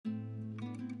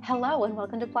Hello and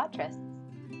welcome to Plot Trysts.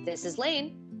 This is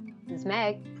Lane. This is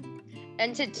Meg.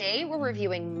 And today we're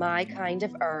reviewing My Kind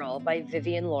of Earl by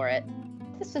Vivian Loret.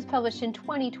 This was published in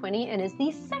 2020 and is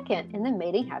the second in the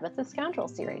Mating Habits of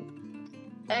Scoundrels series.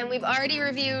 And we've already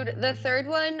reviewed the third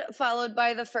one, followed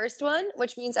by the first one,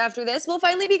 which means after this, we'll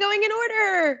finally be going in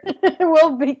order.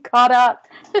 We'll be caught up.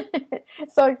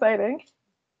 So exciting.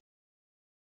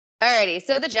 Alrighty,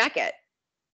 so the jacket.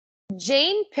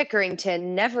 Jane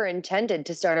Pickerington never intended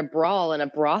to start a brawl in a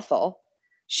brothel.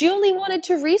 She only wanted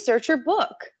to research her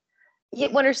book.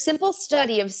 Yet when her simple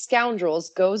study of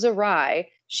scoundrels goes awry,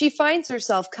 she finds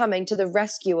herself coming to the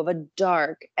rescue of a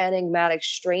dark, enigmatic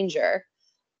stranger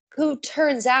who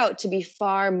turns out to be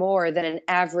far more than an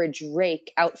average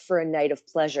rake out for a night of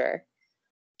pleasure.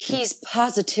 He's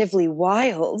positively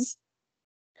wild.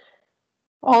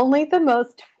 Only the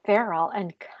most feral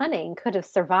and cunning could have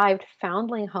survived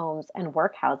foundling homes and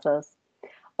workhouses.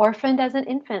 Orphaned as an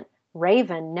infant,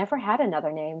 Raven never had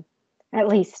another name. At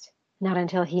least, not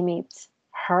until he meets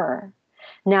her.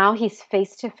 Now he's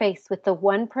face to face with the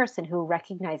one person who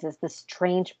recognizes the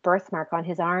strange birthmark on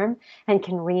his arm and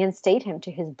can reinstate him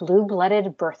to his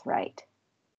blue-blooded birthright.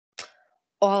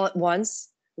 All at once,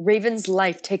 Raven's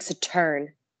life takes a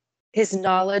turn. His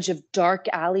knowledge of dark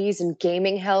alleys and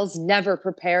gaming hells never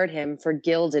prepared him for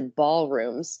gilded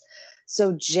ballrooms,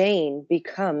 so Jane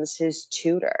becomes his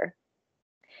tutor.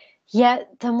 Yet,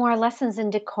 the more lessons in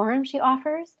decorum she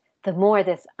offers, the more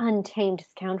this untamed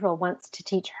scoundrel wants to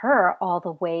teach her all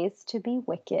the ways to be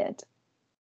wicked.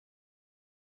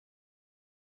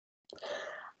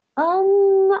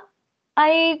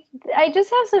 I just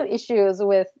have some issues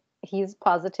with he's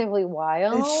positively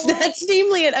wild. That's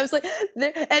namely it. I was like,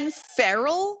 and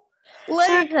feral?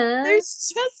 Like,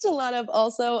 there's just a lot of,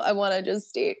 also, I want to just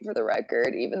state for the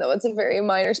record, even though it's a very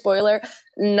minor spoiler,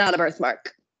 not a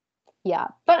birthmark. Yeah,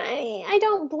 but I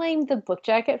don't blame the book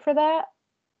jacket for that.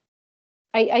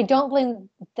 I don't blame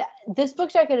that. This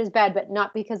book jacket is bad, but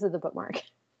not because of the bookmark.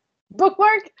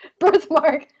 Bookmark?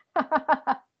 Birthmark.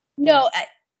 No,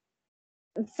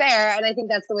 fair, and I think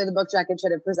that's the way the book jacket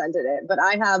should have presented it, but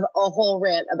I have a whole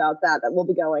rant about that will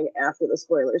be going after the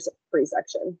spoilers-free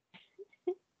section.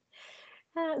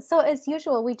 So as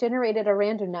usual, we generated a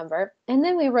random number, and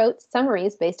then we wrote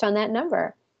summaries based on that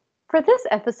number. For this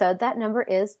episode, that number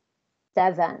is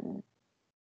 7.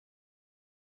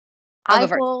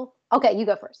 Okay, you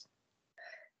go first.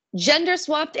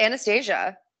 Gender-swapped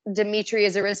Anastasia. Dmitri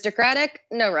is aristocratic,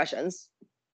 no Russians.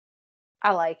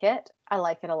 I like it. I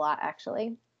like it a lot,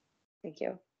 actually. Thank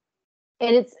you.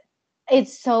 And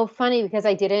it's so funny because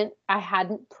I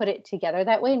hadn't put it together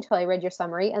that way until I read your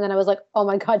summary. And then I was like, oh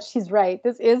my God, she's right.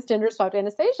 This is gender-swapped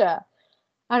Anastasia.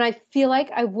 And I feel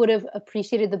like I would have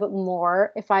appreciated the book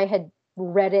more if I had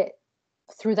read it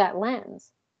through that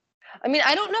lens. I mean,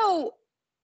 I don't know.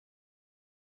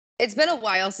 It's been a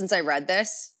while since I read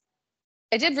this.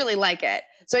 I did really like it.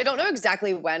 So I don't know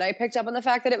exactly when I picked up on the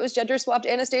fact that it was gender-swapped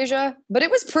Anastasia, but it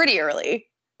was pretty early.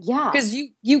 Yeah. Because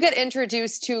you get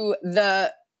introduced to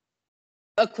the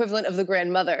equivalent of the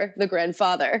grandmother, the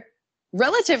grandfather,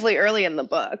 relatively early in the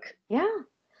book. Yeah.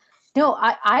 No,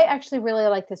 I actually really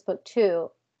like this book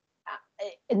too.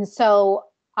 And so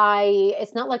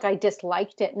it's not like I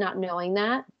disliked it not knowing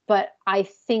that, but I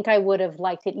think I would have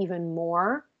liked it even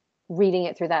more reading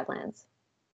it through that lens.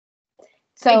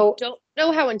 So I don't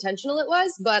know how intentional it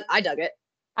was, but I dug it.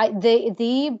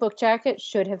 The book jacket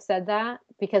should have said that,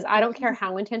 because I don't care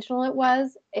how intentional it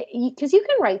was, because you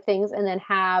can write things and then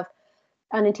have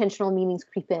unintentional meanings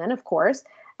creep in, of course.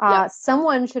 Yep.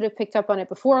 Someone should have picked up on it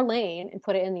before Lane and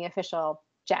put it in the official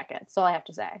jacket. That's all I have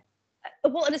to say.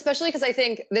 Well, and especially because I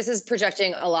think this is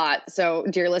projecting a lot. So,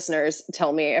 dear listeners,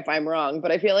 tell me if I'm wrong,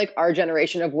 but I feel like our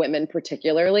generation of women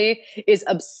particularly is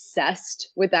obsessed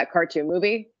with that cartoon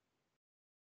movie.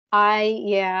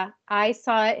 I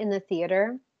saw it in the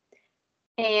theater,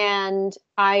 and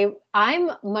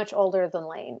I'm much older than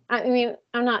Lane. I mean,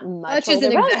 I'm not much older. That's just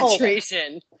an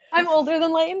exaggeration. I'm older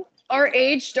than Lane. Our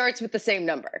age starts with the same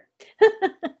number.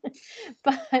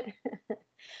 But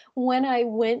when I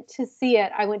went to see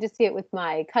it with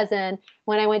my cousin.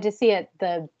 When I went to see it,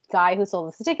 the guy who sold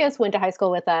us the tickets went to high school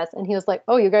with us, and he was like,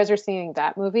 "Oh, you guys are seeing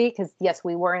that movie?" Because yes,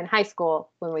 we were in high school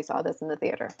when we saw this in the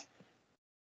theater.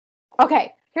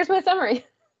 Okay, here's my summary.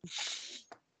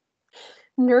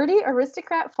 Nerdy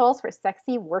aristocrat falls for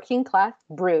sexy working class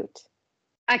brute.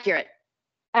 Accurate.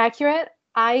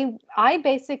 I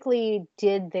basically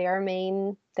did their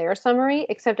summary,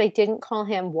 except I didn't call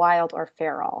him wild or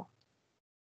feral.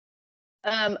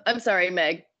 I'm sorry,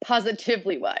 Meg.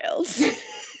 Positively wild.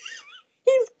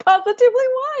 He's positively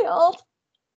wild.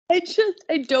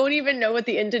 I don't even know what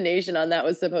the intonation on that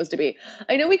was supposed to be.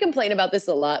 I know we complain about this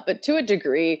a lot, but to a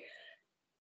degree,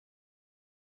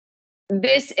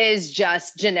 this is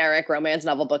just generic romance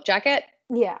novel book jacket,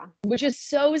 Yeah. which is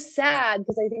so sad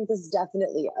because I think this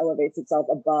definitely elevates itself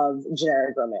above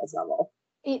generic romance novel.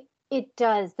 It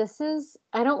does.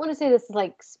 I don't want to say this is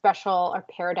like special or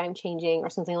paradigm changing or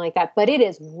something like that, but it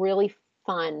is really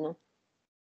fun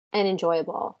and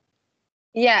enjoyable.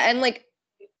 Yeah, and like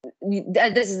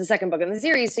this is the second book in the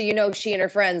series, so she and her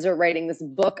friends are writing this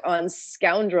book on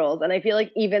scoundrels, and I feel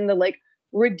like even the like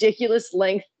ridiculous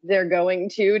length they're going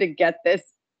to get this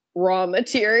raw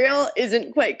material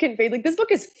isn't quite conveyed. Like, this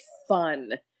book is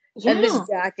fun, and this Yeah.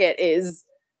 jacket is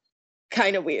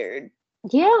kind of weird.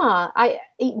 Yeah.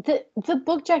 The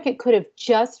book jacket could have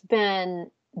just been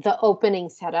the opening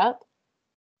setup,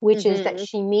 which is that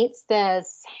she meets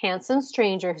this handsome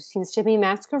stranger who seems to be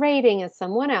masquerading as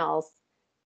someone else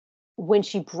when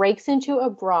she breaks into a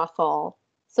brothel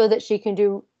so that she can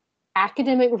do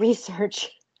academic research.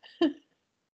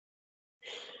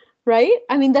 Right?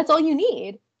 I mean, that's all you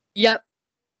need. Yep.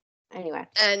 Anyway.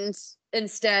 And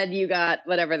instead you got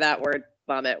whatever that word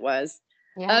vomit was.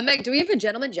 Yeah. Meg, do we have a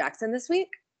Gentleman Jackson this week?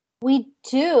 We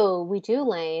do,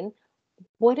 Lane.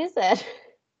 What is it?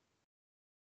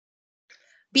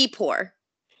 Be poor.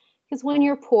 Because when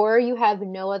you're poor, you have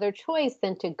no other choice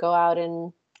than to go out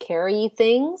and carry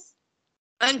things.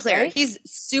 Unclear. Right? He's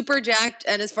super jacked,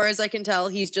 and as far as I can tell,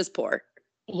 he's just poor.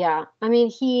 Yeah. I mean,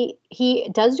 he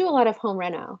does do a lot of home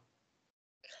reno.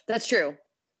 That's true.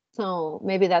 So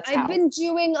maybe that's I've been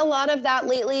doing a lot of that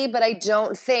lately, but I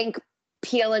don't think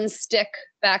peel and stick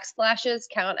backsplashes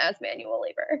count as manual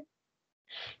labor.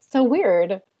 So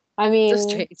weird. I mean, so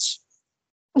strange.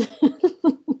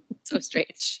 So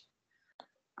strange.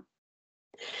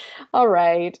 All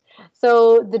right.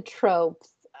 So the tropes.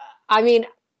 I mean,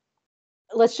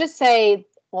 let's just say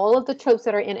all of the tropes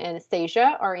that are in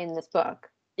Anastasia are in this book.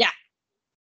 Yeah.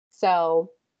 So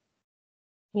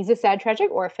he's a sad, tragic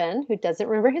orphan who doesn't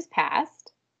remember his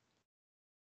past.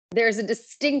 There's a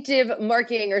distinctive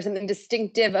marking or something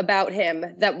distinctive about him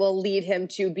that will lead him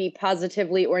to be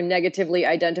positively or negatively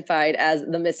identified as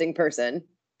the missing person.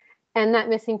 And that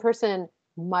missing person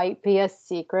might be a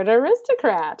secret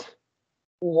aristocrat.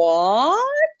 What?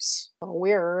 Oh,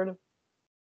 weird.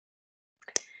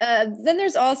 Then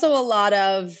there's also a lot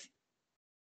of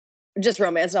just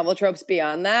romance novel tropes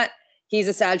beyond that. He's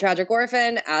a sad, tragic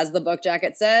orphan, as the book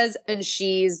jacket says, and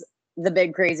she's the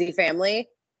big, crazy family.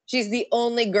 She's the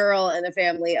only girl in a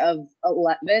family of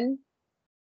 11.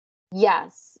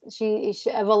 Yes, she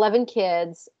of 11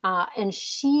 kids, and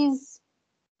she's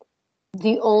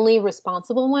the only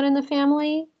responsible one in the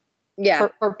family. Yeah.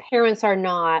 Her parents are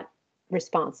not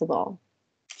responsible.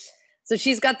 So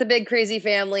she's got the big crazy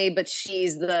family, but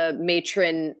she's the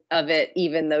matron of it,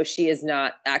 even though she is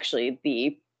not actually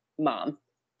the mom.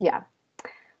 Yeah.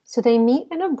 So they meet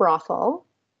in a brothel.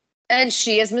 And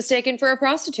she is mistaken for a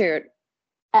prostitute.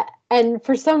 And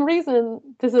for some reason,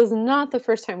 this is not the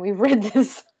first time we've read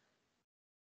this.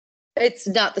 It's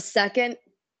not the second.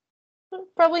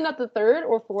 Probably not the third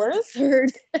or fourth.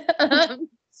 Third.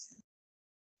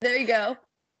 There you go.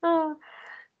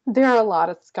 There are a lot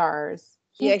of scars.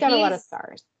 He's got a lot of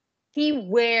scars. He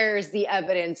wears the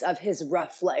evidence of his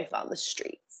rough life on the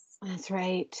streets. That's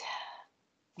right.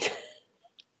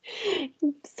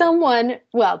 The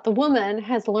woman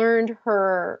has learned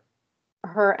her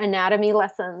anatomy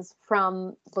lessons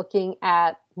from looking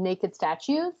at naked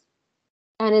statues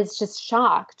and is just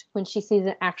shocked when she sees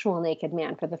an actual naked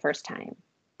man for the first time.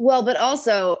 Well, but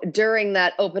also during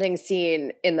that opening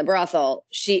scene in the brothel,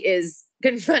 she is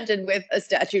confronted with a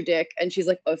statue dick and she's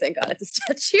like, oh, thank God it's a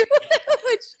statue,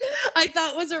 which I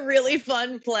thought was a really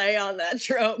fun play on that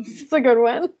trope. It's a good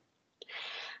one.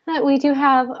 We do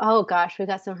have, oh gosh, we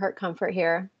got some hurt comfort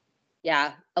here.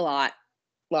 Yeah, a lot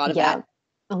of that.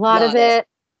 A lot of it.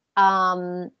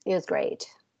 It was great.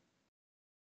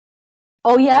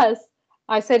 Oh yes,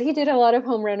 I said he did a lot of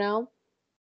home reno.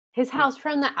 His house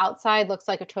from the outside looks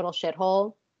like a total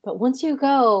shithole, but once you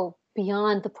go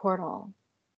beyond the portal,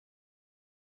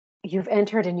 you've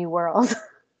entered a new world.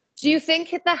 Do you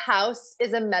think the house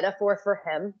is a metaphor for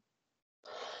him?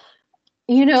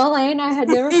 You know, Lane, I had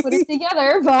never put it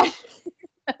together, but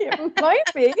it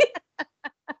might be.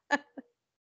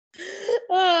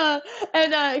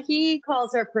 And he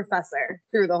calls her Professor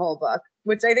through the whole book,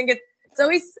 which I think it's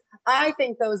always, I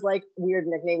think those like weird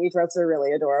nicknamey tropes are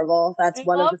really adorable. That's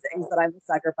one of the things that I'm a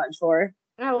sucker punch for.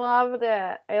 I loved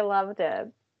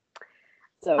it.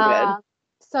 So good.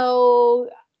 So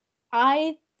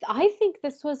I think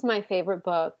this was my favorite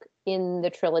book in the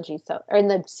trilogy, or in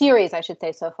the series, I should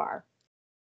say, so far.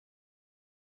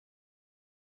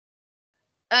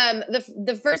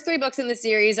 The first 3 books in the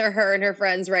series are her and her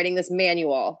friends writing this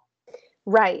manual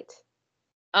Right.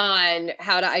 on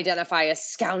how to identify a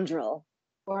scoundrel.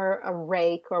 Or a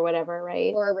rake or whatever,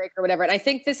 right? Or a rake or whatever. And I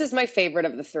think this is my favorite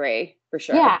of the 3, for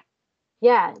sure. Yeah.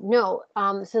 Yeah. No.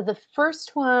 So the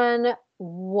first one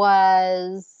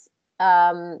was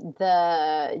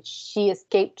she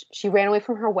escaped, she ran away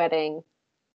from her wedding.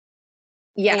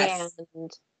 Yes.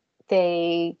 And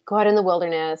they go out in the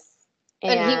wilderness.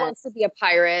 And he wants to be a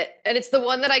pirate. And it's the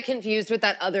one that I confused with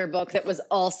that other book that was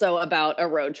also about a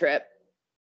road trip.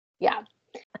 Yeah.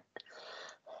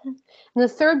 And the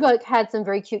third book had some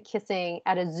very cute kissing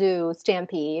at a zoo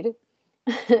stampede.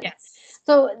 Yes.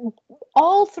 So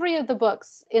all 3 of the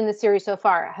books in the series so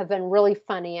far have been really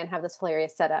funny and have this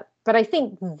hilarious setup. But I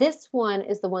think this one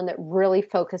is the one that really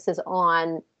focuses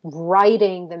on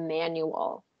writing the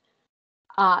manual.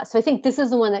 So I think this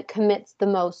is the one that commits the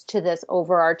most to this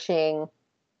overarching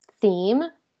theme.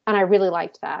 And I really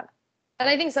liked that. And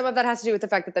I think some of that has to do with the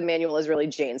fact that the manual is really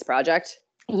Jane's project.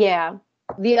 Yeah.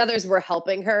 The others were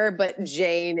helping her, but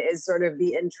Jane is sort of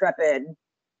the intrepid.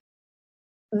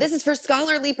 This is for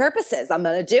scholarly purposes. I'm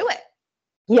going to do it.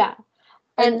 Yeah.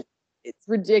 And it's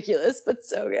ridiculous, but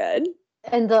so good.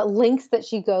 And the links that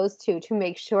she goes to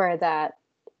make sure that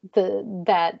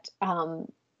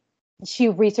she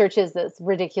researches this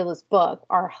ridiculous book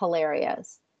are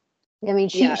hilarious. I mean,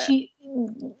 she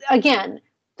again,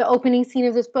 the opening scene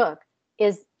of this book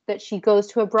is that she goes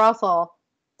to a brothel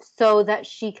so that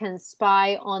she can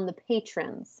spy on the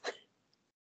patrons.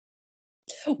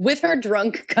 With her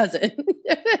drunk cousin.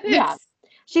 Yeah.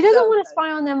 She doesn't want to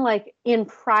spy on them like in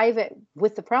private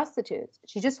with the prostitutes.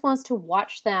 She just wants to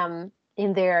watch them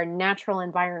in their natural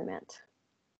environment.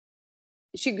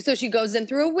 So she goes in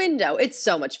through a window. It's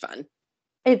so much fun.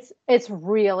 It's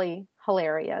really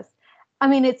hilarious. I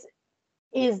mean,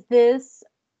 is this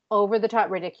over the top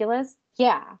ridiculous?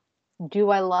 Yeah. Do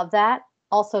I love that?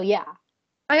 Also, yeah.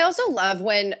 I also love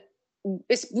when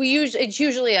it's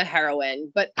usually a heroine,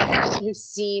 but who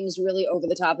seems really over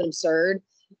the top and absurd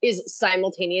is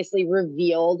simultaneously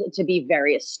revealed to be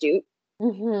very astute.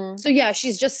 Mm-hmm. So yeah,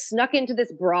 she's just snuck into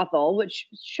this brothel, which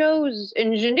shows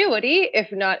ingenuity,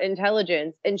 if not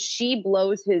intelligence, and she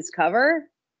blows his cover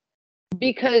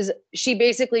because she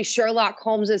basically Sherlock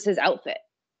Holmes' his outfit.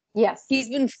 Yes. He's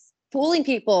been fooling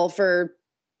people for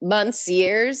months,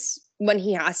 years, when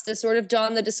he has to sort of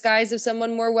don the disguise of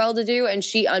someone more well-to-do, and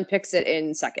she unpicks it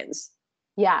in seconds.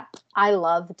 Yeah, I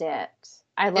loved it.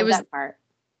 I love that part.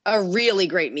 A really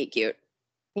great meet cute.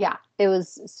 Yeah, it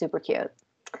was super cute.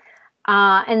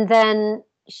 And then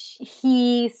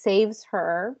he saves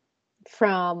her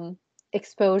from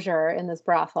exposure in this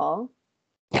brothel.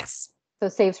 Yes. So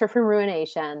saves her from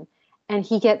ruination. And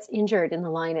he gets injured in the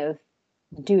line of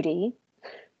duty.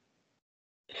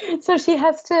 So she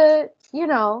has to,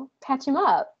 patch him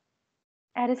up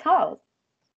at his house.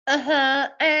 Uh-huh.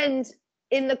 And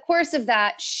in the course of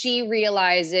that, she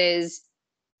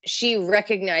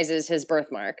recognizes his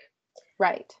birthmark.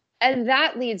 Right. And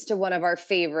that leads to one of our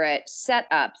favorite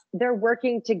setups. They're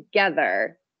working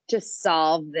together to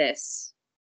solve this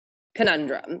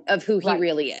conundrum of who he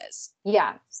really is.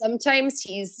 Yeah. Sometimes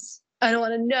I don't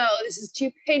want to know. This is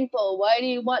too painful. Why do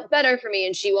you want better for me?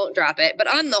 And she won't drop it.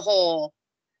 But on the whole,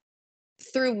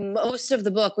 through most of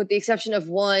the book, with the exception of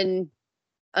one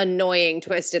annoying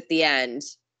twist at the end,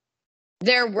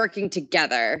 they're working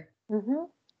together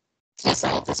to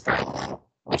solve this problem.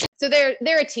 So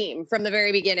they're a team from the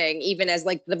very beginning, even as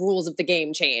like the rules of the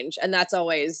game change, and that's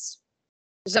always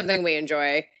something we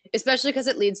enjoy, especially because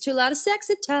it leads to a lot of sex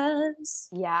at times.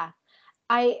 Yeah,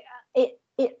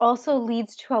 it also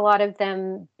leads to a lot of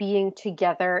them being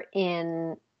together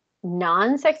in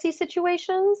non-sexy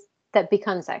situations that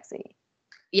become sexy.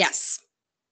 Yes,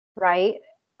 right.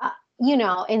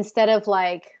 Instead of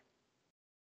like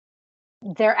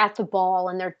they're at the ball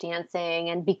and they're dancing,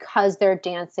 and because they're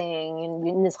dancing and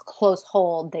in this close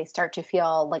hold, they start to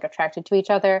feel like attracted to each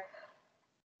other.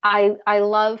 I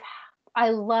love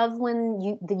when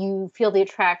you feel the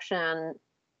attraction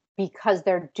because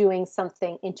they're doing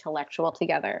something intellectual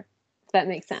together. If that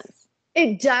makes sense.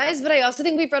 It does, but I also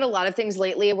think we've read a lot of things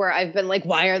lately where I've been like,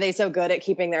 why are they so good at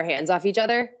keeping their hands off each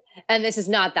other? And this is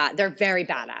not that. They're very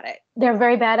bad at it. They're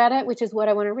very bad at it, which is what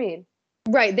I want to read.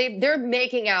 Right. They're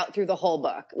making out through the whole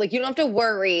book. Like, you don't have to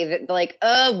worry that like,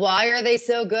 why are they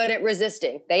so good at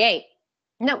resisting? They ain't.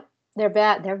 No, they're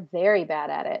bad. They're very bad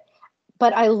at it.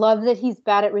 But I love that he's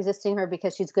bad at resisting her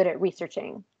because she's good at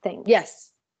researching things. Yes.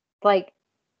 Like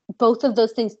both of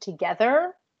those things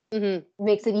together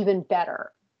makes it even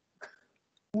better.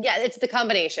 Yeah, it's the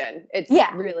combination. It's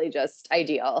really just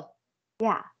ideal.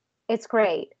 Yeah, it's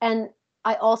great. And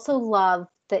I also love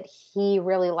that he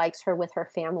really likes her with her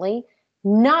family,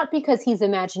 not because he's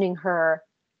imagining her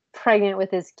pregnant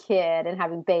with his kid and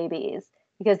having babies,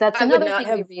 because that's I would another not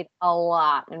thing we have read a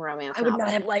lot in romance I would not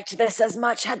novels. have liked this as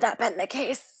much had that been the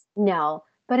case. No,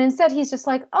 but instead he's just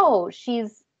like, oh,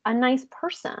 she's a nice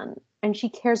person and she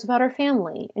cares about her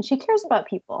family and she cares about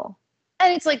people.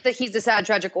 And it's like that he's a sad,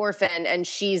 tragic orphan, and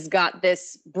she's got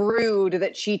this brood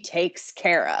that she takes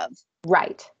care of.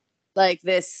 Right. Like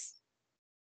this,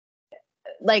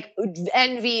 like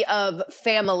envy of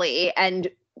family and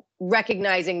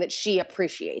recognizing that she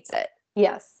appreciates it.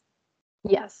 Yes.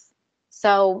 Yes.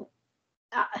 So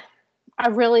uh, I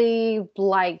really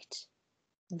liked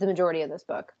the majority of this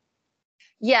book.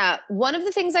 Yeah. One of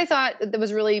the things I thought that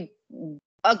was really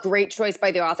a great choice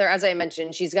by the author, as I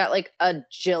mentioned, she's got like a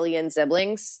jillion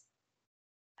siblings.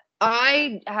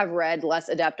 I have read less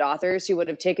adept authors who would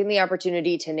have taken the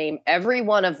opportunity to name every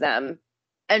one of them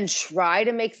and try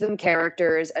to make them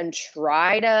characters and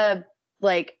try to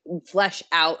like flesh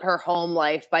out her home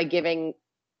life by giving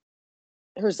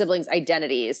her siblings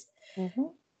identities. Mm-hmm.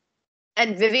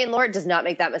 And Vivian Lort does not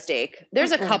make that mistake.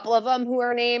 There's a Mm-mm. couple of them who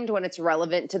are named when it's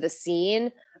relevant to the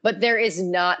scene, but there is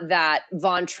not that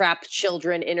Von Trapp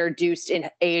children introduced in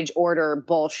age order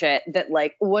bullshit that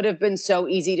like would have been so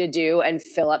easy to do and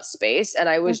fill up space. And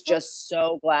I was Mm-hmm. just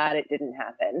so glad it didn't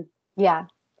happen. Yeah.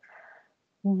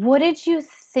 What did you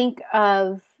think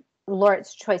of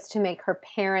Lort's choice to make her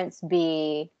parents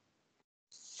be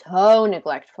so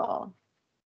neglectful?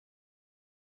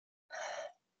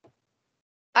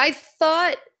 I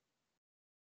thought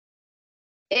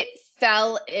it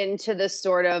fell into the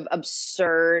sort of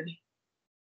absurd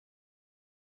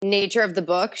nature of the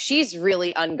book. She's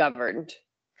really ungoverned.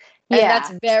 And Yeah.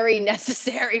 that's very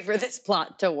necessary for this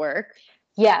plot to work.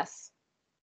 Yes.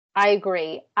 I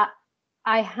agree.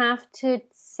 I have to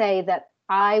say that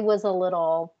I was a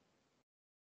little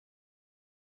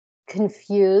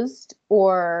confused,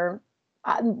 or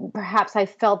perhaps I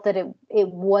felt that it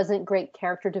wasn't great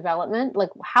character development. Like,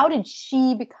 how did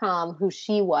she become who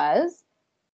she was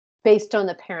based on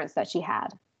the parents that she had?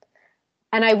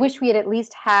 And I wish we had at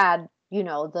least had,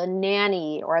 the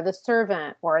nanny or the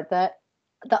servant or the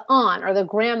aunt or the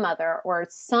grandmother or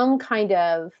some kind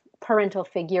of parental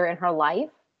figure in her life,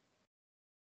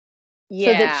 so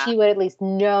that Yeah. she would at least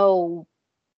know,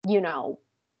 you know,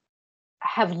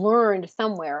 have learned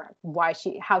somewhere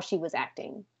how she was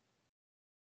acting.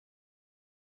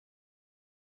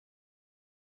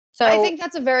 I So think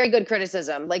that's a very good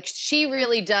criticism. Like, she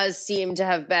really does seem to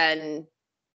have been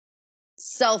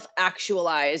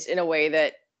self-actualized in a way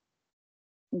that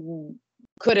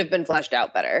could have been fleshed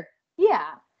out better. yeah,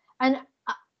 and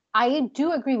I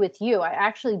do agree with you. I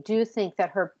actually do think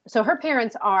that her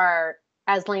parents are,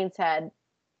 as Lane said,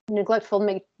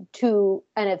 neglectful to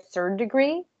an absurd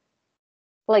degree.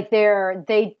 Like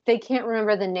they can't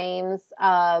remember the names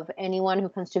of anyone who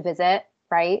comes to visit,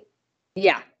 right?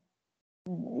 Yeah.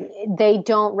 They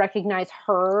don't recognize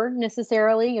her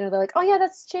necessarily. They're like, oh yeah,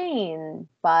 that's Jane,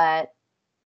 but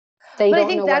they But I don't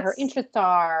think know what her interests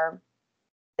are.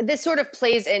 this sort of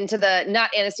plays into the,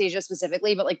 not Anastasia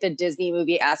specifically, but like the Disney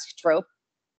movie-esque trope.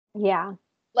 Yeah.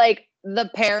 Like, the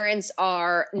parents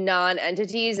are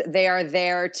non-entities. They are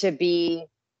there to be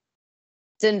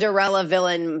Cinderella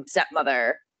villain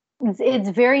stepmother. It's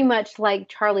very much like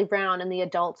Charlie Brown and the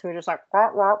adults who are just like,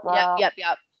 wah, wah, wah. Yep.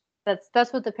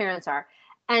 That's what the parents are.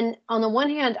 And on the one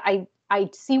hand, I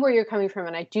see where you're coming from,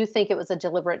 and I do think it was a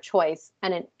deliberate choice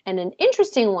and an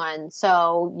interesting one.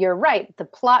 So you're right. The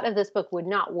plot of this book would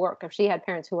not work if she had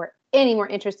parents who were any more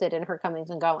interested in her comings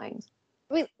and goings.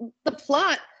 I mean, the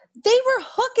plot, they were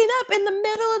hooking up in the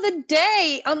middle of the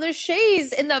day on the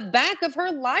chaise in the back of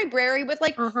her library with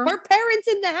like her parents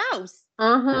in the house.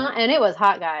 And it was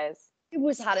hot, guys. It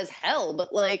was hot as hell,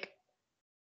 but like,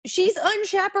 she's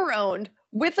unchaperoned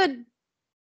with an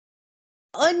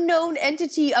unknown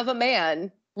entity of a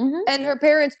man, and her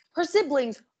parents, her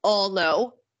siblings all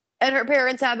know, and her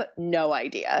parents have no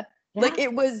idea. Yeah. Like,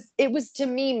 it was to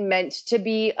me meant to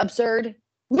be absurd.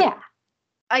 Yeah.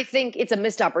 I think it's a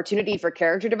missed opportunity for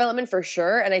character development for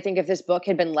sure. And I think if this book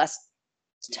had been less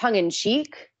tongue in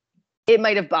cheek, it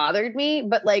might have bothered me.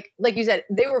 But like you said,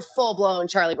 they were full blown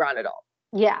Charlie Brown adult.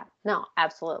 Yeah. No,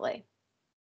 absolutely.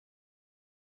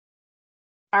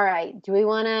 All right. Do we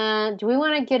want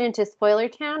to get into Spoiler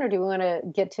Town, or do we want to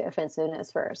get to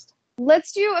offensiveness first?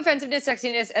 Let's do offensiveness,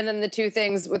 sexiness, and then the two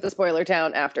things with the Spoiler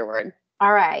Town afterward.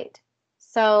 All right.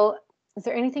 So, is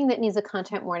there anything that needs a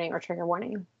content warning or trigger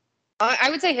warning?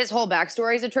 I would say his whole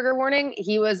backstory is a trigger warning.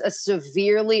 He was a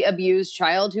severely abused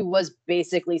child who was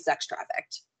basically sex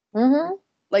trafficked. Mm-hmm.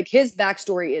 Like, his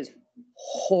backstory is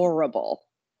horrible.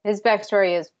 His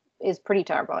backstory is pretty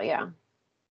terrible, yeah.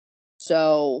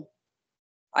 So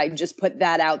I just put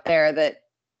that out there that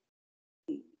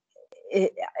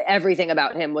everything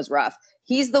about him was rough.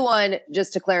 He's the one,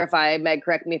 just to clarify, Meg,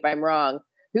 correct me if I'm wrong,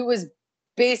 who was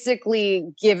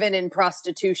basically given in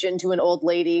prostitution to an old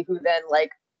lady who then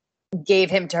like gave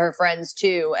him to her friends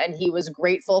too, and he was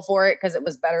grateful for it because it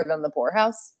was better than the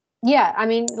poorhouse. Yeah, I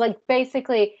mean, like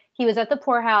basically he was at the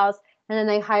poorhouse and then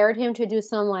they hired him to do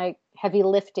some like heavy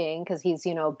lifting because he's,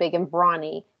 big and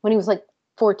brawny when he was like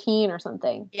 14 or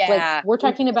something. Yeah. Like we're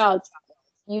talking about,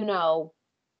 young.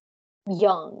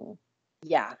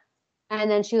 Yeah. And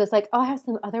then she was like, "Oh, I have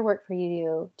some other work for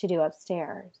you to do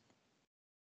upstairs."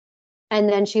 And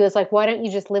then she was like, "Why don't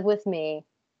you just live with me?"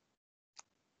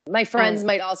 My friends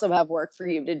might also have work for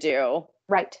you to do.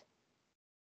 Right.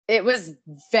 It was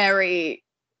very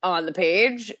on the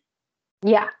page.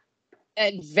 Yeah.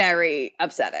 And very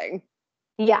upsetting.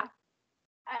 Yeah.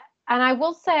 And I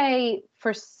will say,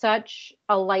 for such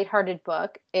a lighthearted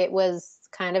book, it was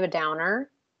kind of a downer.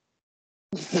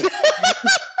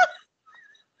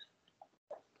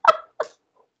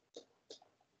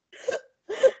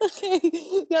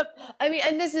 Okay. Yep. I mean,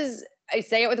 and I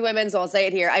say it with women, so I'll say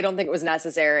it here. I don't think it was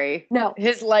necessary. No.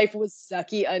 His life was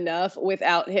sucky enough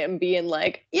without him being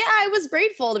like, yeah, I was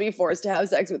grateful to be forced to have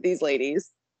sex with these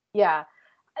ladies. Yeah.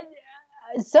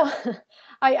 So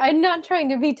I'm not trying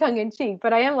to be tongue in cheek,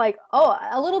 but I am like,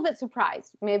 a little bit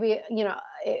surprised. Maybe,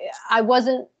 I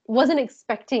wasn't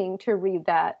expecting to read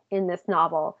that in this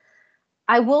novel.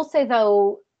 I will say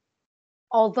though,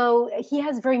 although he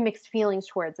has very mixed feelings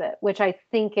towards it, which I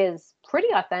think is pretty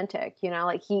authentic,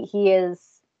 like he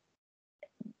is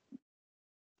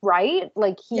right.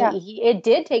 Like it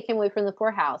did take him away from the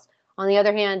poorhouse. On the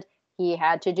other hand, he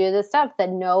had to do the stuff that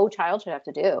no child should have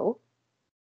to do.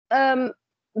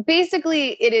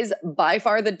 Basically, it is by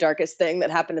far the darkest thing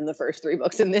that happened in the first 3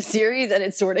 books in this series, and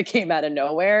it sort of came out of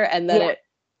nowhere. And then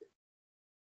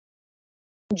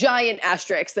giant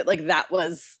asterisks that like that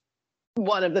was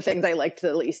one of the things I liked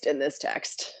the least in this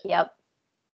text. Yep.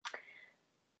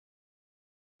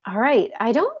 All right.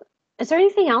 Is there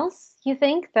anything else you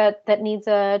think that needs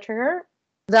a trigger?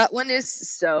 That one is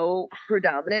so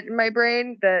predominant in my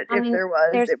brain that if there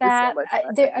was, it was so much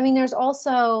fun. There's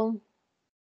also,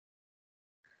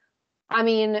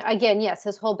 again, yes,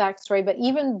 his whole backstory, but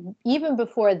even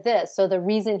before this, so the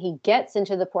reason he gets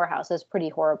into the poorhouse is pretty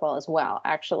horrible as well.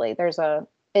 Actually, there's a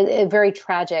very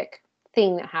tragic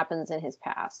thing that happens in his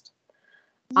past.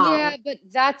 Yeah, but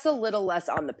that's a little less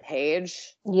on the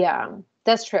page. Yeah,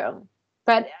 that's true.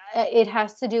 But it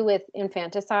has to do with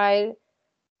infanticide.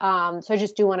 So I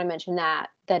just do want to mention that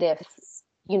if,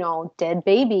 dead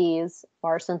babies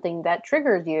are something that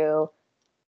triggers you,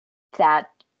 that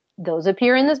those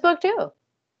appear in this book too.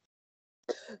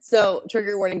 So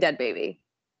trigger warning, dead baby.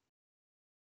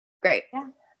 Great.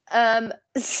 Yeah.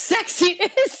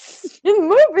 Sexiness.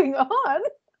 Moving on.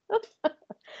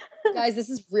 Guys, this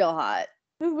is real hot.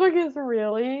 This book is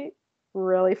really,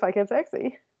 really fucking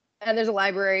sexy. And there's a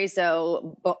library,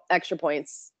 so extra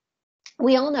points.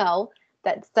 We all know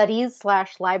that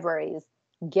studies/libraries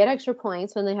get extra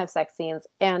points when they have sex scenes,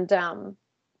 and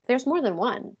there's more than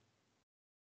one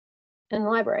in the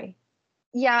library.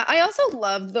 Yeah, I also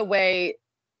love the way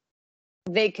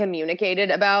they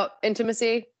communicated about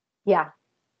intimacy. Yeah.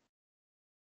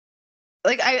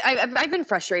 Like I've been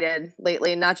frustrated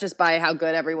lately, not just by how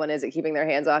good everyone is at keeping their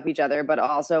hands off each other, but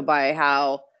also by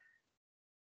how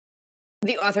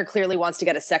the author clearly wants to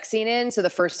get a sex scene in. So the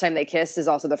first time they kiss is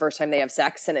also the first time they have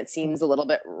sex, and it seems a little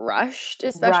bit rushed,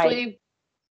 especially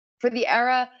for the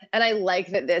era. And I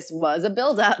like that this was a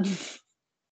build-up.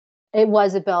 It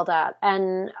was a build-up,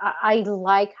 and I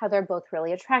like how they're both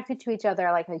really attracted to each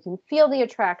other. Like, I can feel the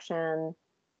attraction.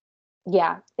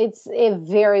 Yeah, it's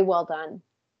very well done.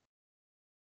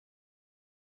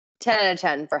 10 out of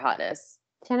 10 for hotness.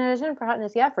 10 out of 10 for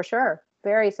hotness, yeah, for sure.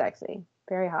 Very sexy,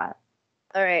 very hot.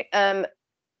 All right,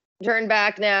 turn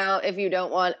back now if you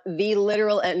don't want the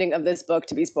literal ending of this book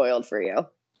to be spoiled for you.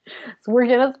 So we're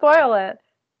gonna spoil it.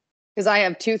 Because I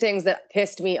have 2 things that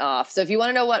pissed me off. So if you want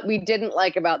to know what we didn't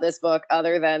like about this book,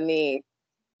 other than the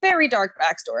very dark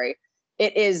backstory,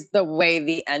 it is the way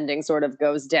the ending sort of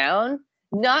goes down.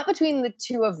 Not between the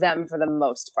 2 of them for the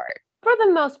most part. For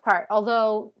the most part,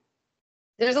 although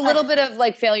there's a little bit of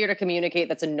like failure to communicate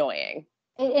that's annoying.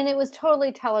 And it was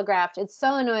totally telegraphed. It's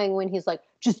so annoying when he's like,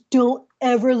 just don't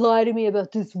ever lie to me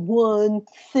about this one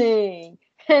thing.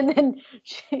 And then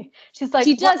she's like,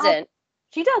 she doesn't.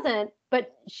 She doesn't,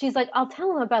 but she's like, I'll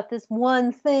tell him about this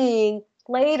one thing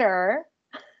later.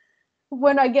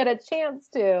 when I get a chance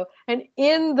to. And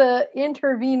in the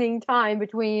intervening time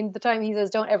between the time he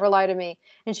says, don't ever lie to me,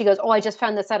 and she goes, oh, I just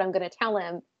found this out. I'm going to tell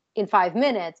him in 5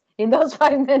 minutes. In those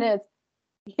 5 minutes,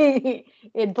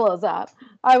 it blows up.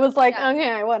 I was like,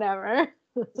 okay, whatever.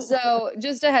 So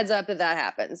just a heads up that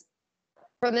happens.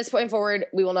 From this point forward,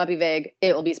 we will not be vague.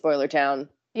 It will be spoiler town.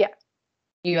 Yeah.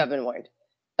 You have been warned.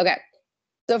 Okay.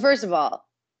 So first of all,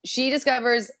 she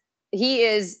discovers he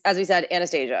is, as we said,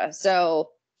 Anastasia. So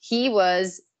he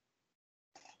was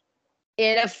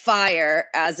in a fire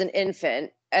as an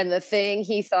infant, and the thing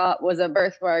he thought was a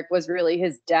birthmark was really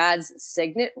his dad's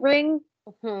signet ring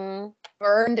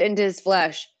burned into his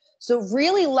flesh. So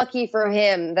really lucky for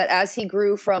him that as he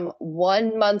grew from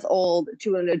 1 month old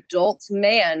to an adult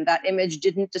man, that image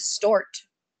didn't distort.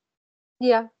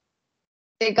 Yeah.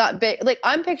 It got big. Like,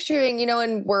 I'm picturing,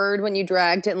 in Word when you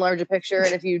drag to enlarge a picture,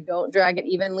 and if you don't drag it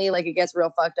evenly, like, it gets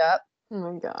real fucked up.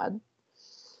 Oh my God.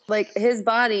 Like, his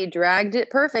body dragged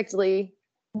it perfectly.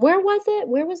 Where was it?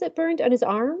 Where was it burned? On his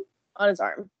arm? On his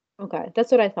arm. Okay,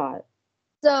 that's what I thought.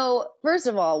 So, first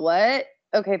of all, what?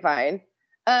 Okay, fine.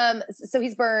 So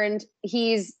he's burned.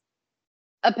 He's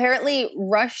apparently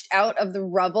rushed out of the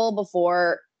rubble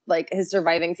before, like, his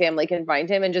surviving family can find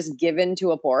him and just given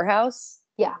to a poorhouse.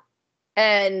 Yeah.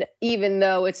 And even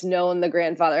though it's known the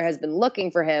grandfather has been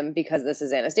looking for him because this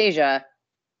is Anastasia,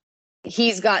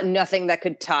 he's got nothing that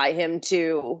could tie him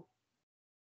to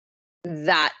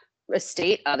that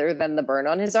estate other than the burn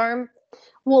on his arm.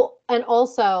 Well, and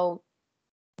also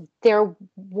there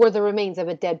were the remains of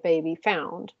a dead baby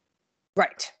found.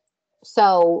 Right.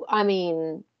 So, I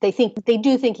mean, they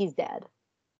do think he's dead.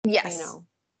 Yes.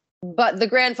 But the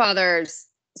grandfather's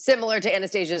similar to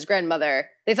Anastasia's grandmother.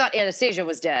 They thought Anastasia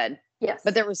was dead. Yes.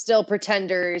 But there were still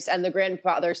pretenders, and the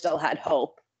grandfather still had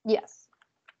hope. Yes.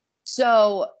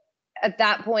 So at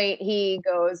that point, he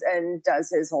goes and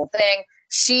does his whole thing.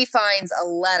 She finds a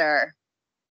letter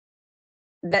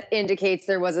that indicates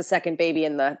there was a second baby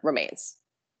in the remains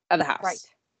of the house. Right.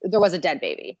 There was a dead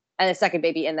baby and a second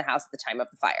baby in the house at the time of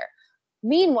the fire.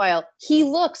 Meanwhile, he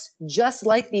looks just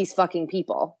like these fucking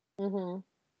people. Mm-hmm.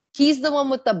 He's the one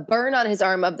with the burn on his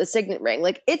arm of the signet ring.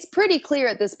 Like, it's pretty clear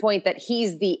at this point that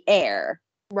he's the heir.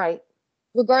 Right.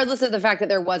 Regardless of the fact that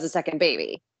there was a second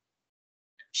baby.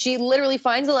 She literally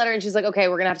finds a letter and she's like, okay,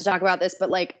 we're going to have to talk about this, but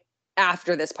like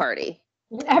after this party.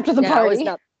 After the party.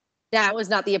 That was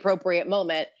not the appropriate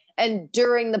moment. And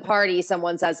during the party,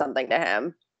 someone says something to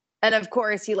him. And of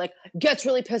course, he like gets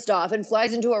really pissed off and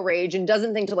flies into a rage and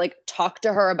doesn't think to like talk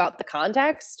to her about the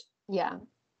context. Yeah.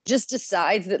 Just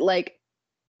decides that like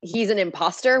he's an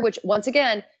imposter, which once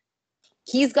again,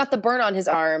 he's got the burn on his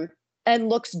arm and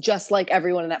looks just like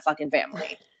everyone in that fucking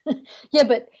family. Yeah,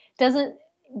 but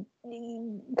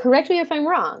correct me if I'm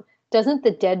wrong, doesn't the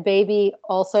dead baby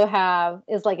also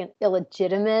is like an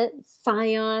illegitimate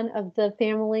scion of the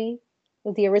family,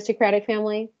 of the aristocratic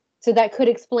family? So that could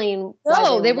explain.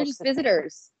 No, they were just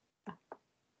visitors.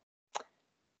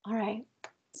 All right.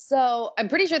 So I'm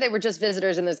pretty sure they were just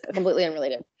visitors and this completely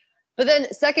unrelated. But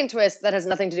then second twist that has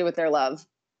nothing to do with their love.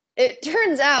 It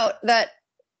turns out that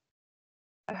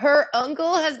her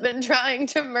uncle has been trying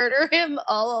to murder him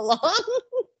all along.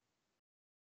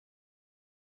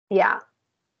 Yeah.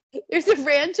 There's a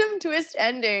random twist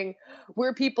ending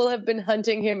where people have been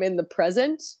hunting him in the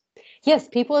present. Yes,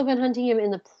 people have been hunting him in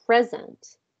the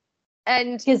present.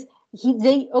 And because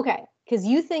because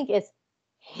you think it's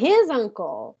his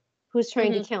uncle who's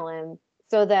trying to kill him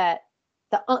so that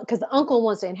because the uncle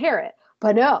wants to inherit,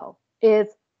 but no,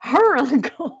 it's her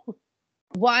uncle.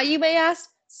 Why, you may ask?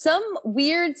 Some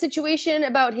weird situation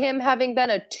about him having been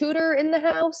a tutor in the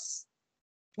house.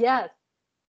 Yes.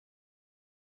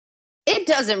 It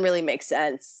doesn't really make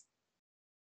sense.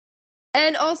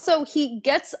 And also, he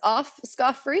gets off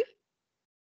scot-free.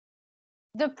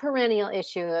 The perennial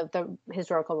issue of the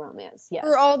historical romance, yes.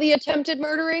 For all the attempted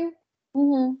murdering.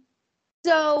 Mm-hmm.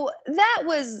 So that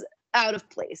was out of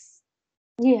place.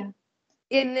 Yeah.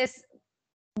 In this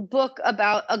book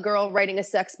about a girl writing a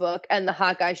sex book and the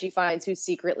hot guy she finds who's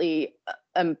secretly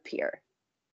a peer.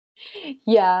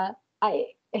 Yeah.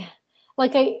 I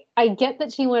get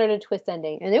that she wanted a twist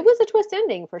ending, and it was a twist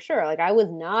ending for sure. Like, I was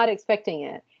not expecting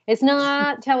it. It's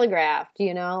not telegraphed,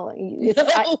 I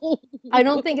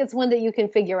don't think it's one that you can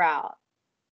figure out,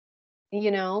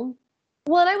 Well,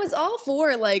 and I was all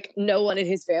for, like, no one in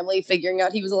his family figuring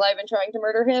out he was alive and trying to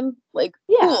murder him. Like,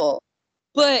 yeah. Cool.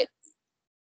 But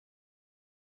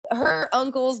her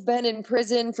uncle's been in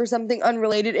prison for something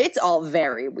unrelated. It's all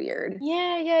very weird.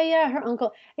 Yeah. Her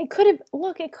uncle. It could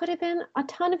have been a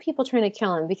ton of people trying to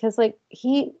kill him because, like,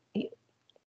 he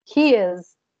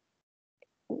is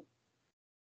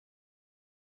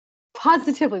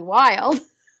positively wild.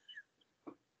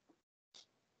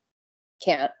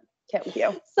 Can't with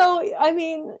you. So, I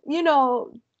mean, you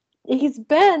know, he's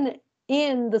been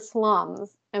in the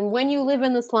slums. And when you live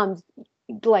in the slums,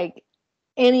 like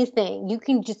anything, you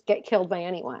can just get killed by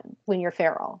anyone when you're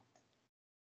feral.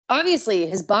 Obviously,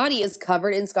 his body is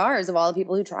covered in scars of all the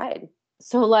people who tried.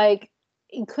 So, like,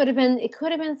 it could have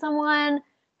been someone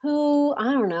who,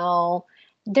 I don't know.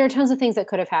 There are tons of things that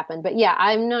could have happened. But yeah,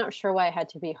 I'm not sure why it had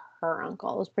to be her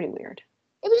uncle. It was pretty weird.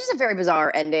 It was just a very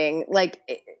bizarre ending. Like,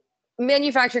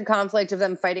 manufactured conflict of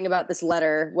them fighting about this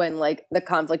letter when, like, the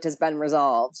conflict has been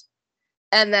resolved.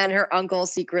 And then her uncle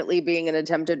secretly being an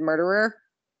attempted murderer.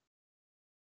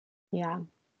 Yeah.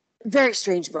 Very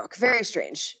strange book. Very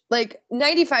strange. Like,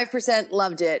 95%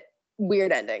 loved it.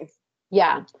 Weird ending.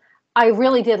 Yeah. I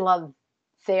really did love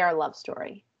their love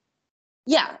story.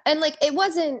 Yeah. And, like, it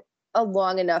wasn't a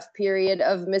long enough period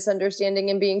of misunderstanding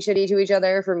and being shitty to each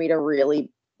other for me to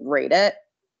really rate it.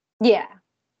 Yeah.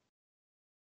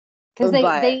 Because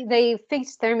But they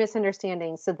fixed their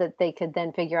misunderstanding so that they could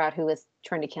then figure out who was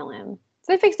trying to kill him.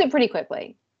 So they fixed it pretty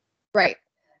quickly. right.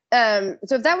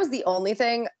 So if that was the only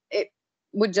thing, it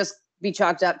would just be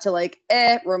chalked up to like,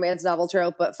 romance novel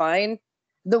trope, but fine.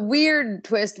 The weird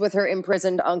twist with her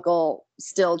imprisoned uncle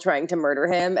still trying to murder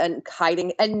him and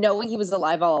hiding and knowing he was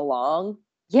alive all along.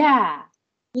 Yeah.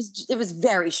 It was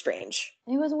very strange.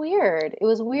 It was weird. It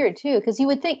was weird too, because you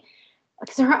would think,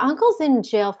 because her uncle's in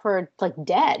jail for like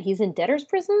debt. He's in debtor's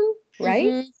prison, right?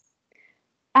 Mm-hmm.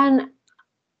 And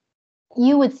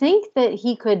you would think that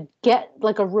he could get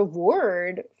like a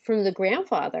reward from the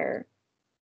grandfather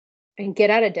and get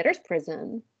out of debtor's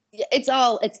prison. It's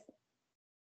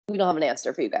we don't have an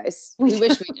answer for you guys. We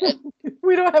wish we did.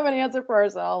 We don't have an answer for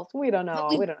ourselves. We don't know.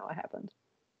 We We don't know what happened.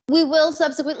 We will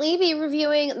subsequently be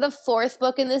reviewing the 4th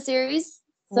book in the series.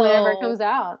 So Whenever it comes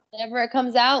out. Whenever it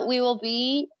comes out, we will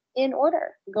be in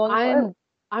order going forward.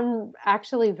 I'm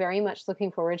actually very much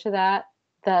looking forward to that.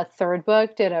 The 3rd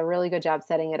book did a really good job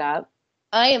setting it up.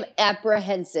 I am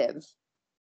apprehensive.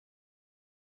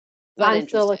 I'm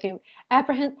still looking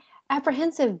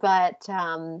apprehensive, but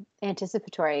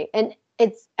anticipatory, and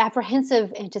it's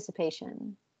apprehensive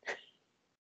anticipation.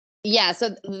 Yeah,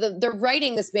 so they're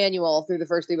writing this manual through the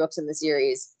first 3 books in the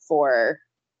series for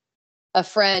a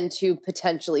friend who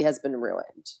potentially has been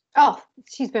ruined. Oh,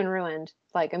 she's been ruined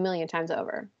like a million times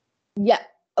over. Yeah.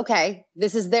 Okay.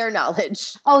 This is their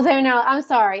knowledge. Oh, there now. I'm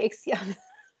sorry.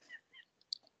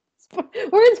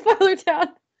 We're in spoiler town.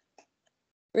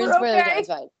 We're in spoiler town. It's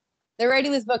fine. They're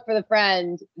writing this book for the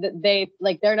friend that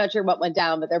they're not sure what went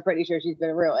down, but they're pretty sure she's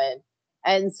been ruined.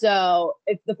 And so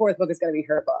it's the 4th book is going to be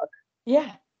her book.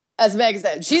 Yeah. As Meg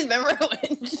said, she's been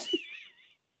ruined.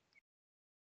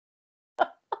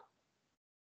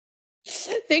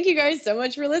 Thank you guys so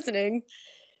much for listening.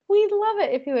 We'd love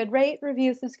it if you would rate,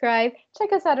 review, subscribe.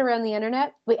 Check us out around the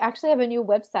internet. We actually have a new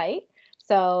website.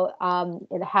 So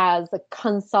it has a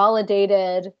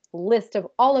consolidated list of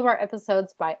all of our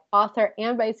episodes by author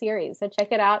and by series. So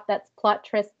check it out. That's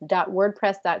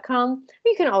plottryst.wordpress.com.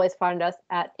 You can always find us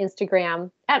at Instagram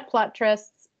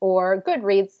 @plottrysts or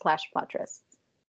Goodreads /plottrysts.